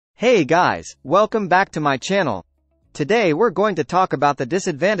Hey guys, welcome back to my channel. Today we're going to talk about the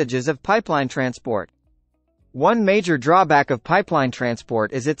disadvantages of pipeline transport. One major drawback of pipeline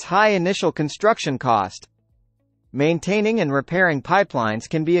transport is its high initial construction cost. Maintaining and repairing pipelines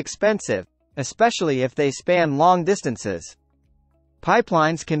can be expensive, especially if they span long distances.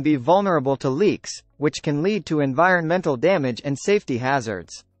 Pipelines can be vulnerable to leaks, which can lead to environmental damage and safety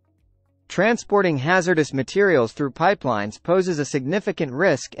hazards. Transporting hazardous materials through pipelines poses a significant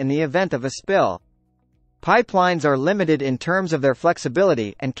risk in the event of a spill. Pipelines are limited in terms of their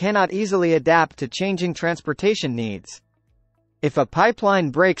flexibility and cannot easily adapt to changing transportation needs. If a pipeline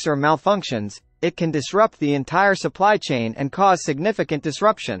breaks or malfunctions, it can disrupt the entire supply chain and cause significant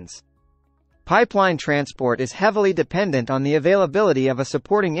disruptions. Pipeline transport is heavily dependent on the availability of a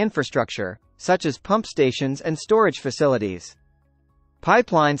supporting infrastructure, such as pump stations and storage facilities.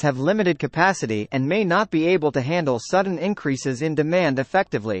 Pipelines have limited capacity and may not be able to handle sudden increases in demand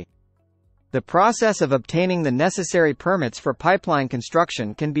effectively. The process of obtaining the necessary permits for pipeline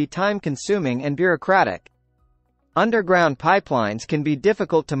construction can be time-consuming and bureaucratic. Underground pipelines can be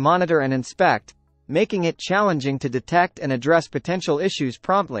difficult to monitor and inspect, making it challenging to detect and address potential issues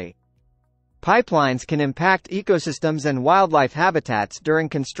promptly. Pipelines can impact ecosystems and wildlife habitats during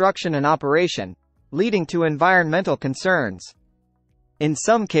construction and operation, leading to environmental concerns. In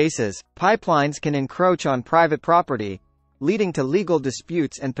some cases, pipelines can encroach on private property, leading to legal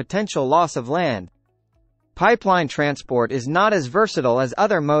disputes and potential loss of land. Pipeline transport is not as versatile as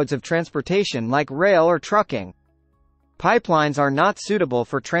other modes of transportation like rail or trucking. Pipelines are not suitable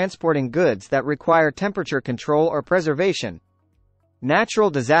for transporting goods that require temperature control or preservation.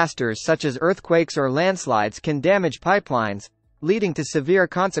 Natural disasters such as earthquakes or landslides can damage pipelines, leading to severe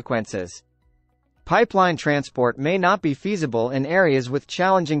consequences. Pipeline transport may not be feasible in areas with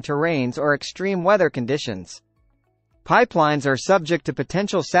challenging terrains or extreme weather conditions. Pipelines are subject to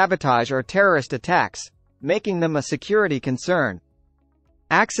potential sabotage or terrorist attacks, making them a security concern.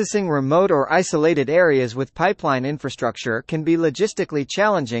 Accessing remote or isolated areas with pipeline infrastructure can be logistically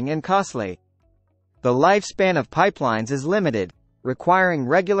challenging and costly. The lifespan of pipelines is limited, requiring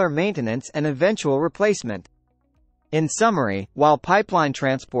regular maintenance and eventual replacement. In summary, while pipeline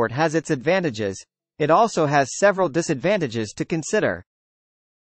transport has its advantages, it also has several disadvantages to consider.